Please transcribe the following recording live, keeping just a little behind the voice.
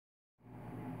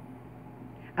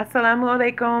Assalamu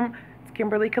alaikum. It's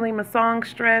Kimberly Khalimah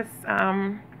Songstress.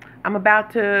 I'm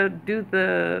about to do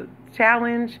the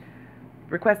challenge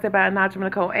requested by Najma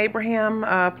Nicole Abraham.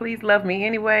 Please love me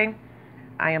anyway.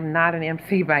 I am not an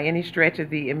MC by any stretch of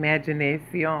the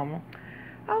imagination.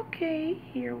 Okay,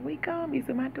 here we go. I'm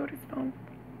using my daughter's phone.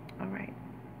 All right.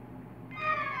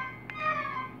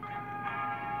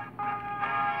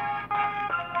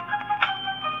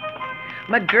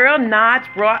 My girl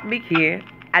Naj brought me here.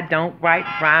 I don't write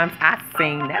rhymes, I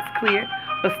sing, that's clear.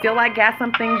 But still I got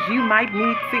some things you might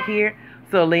need to hear.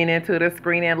 So lean into the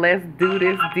screen and let's do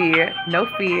this, dear. No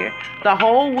fear. The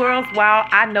whole world's wild,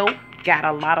 I know. Got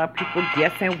a lot of people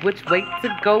guessing which way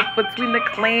to go. Between the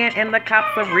Klan and the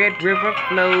cops, the Red River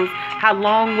flows. How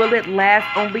long will it last?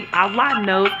 Only Allah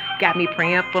knows. Got me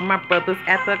praying for my brothers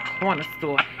at the corner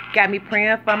store. Got me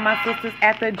praying for my sisters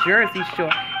at the Jersey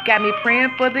Shore. Got me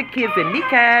praying for the kids in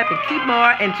niqab and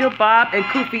kimar and jilbab and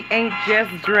kufi ain't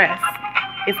just dress.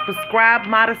 It's prescribed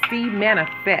modesty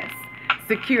manifest.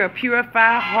 Secure a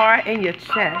purified heart in your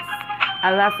chest.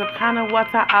 Allah subhanahu wa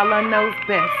ta'ala knows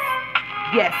best.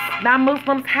 Yes, now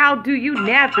Muslims, how do you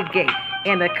navigate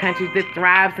in a country that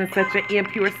thrives in such an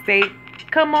impure state?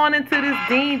 Come on into this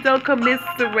deen, don't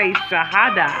commiserate,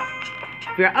 shahada.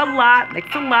 Fear Allah,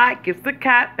 makes a lot, gives a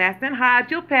cot, fast and hide,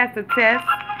 you'll pass the test.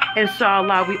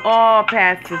 Inshallah, we all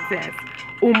pass the test.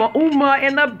 Ummah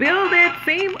in the building,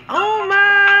 team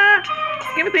Ummah.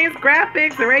 Give things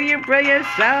graphics, the radio brilliant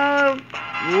show.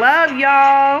 Love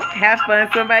y'all. Have fun.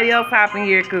 Somebody else hop in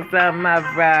here because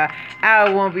I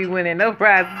won't be winning no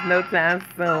prizes no time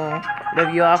soon.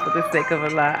 Love you all for the sake of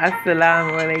Allah.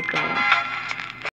 Assalamu alaikum.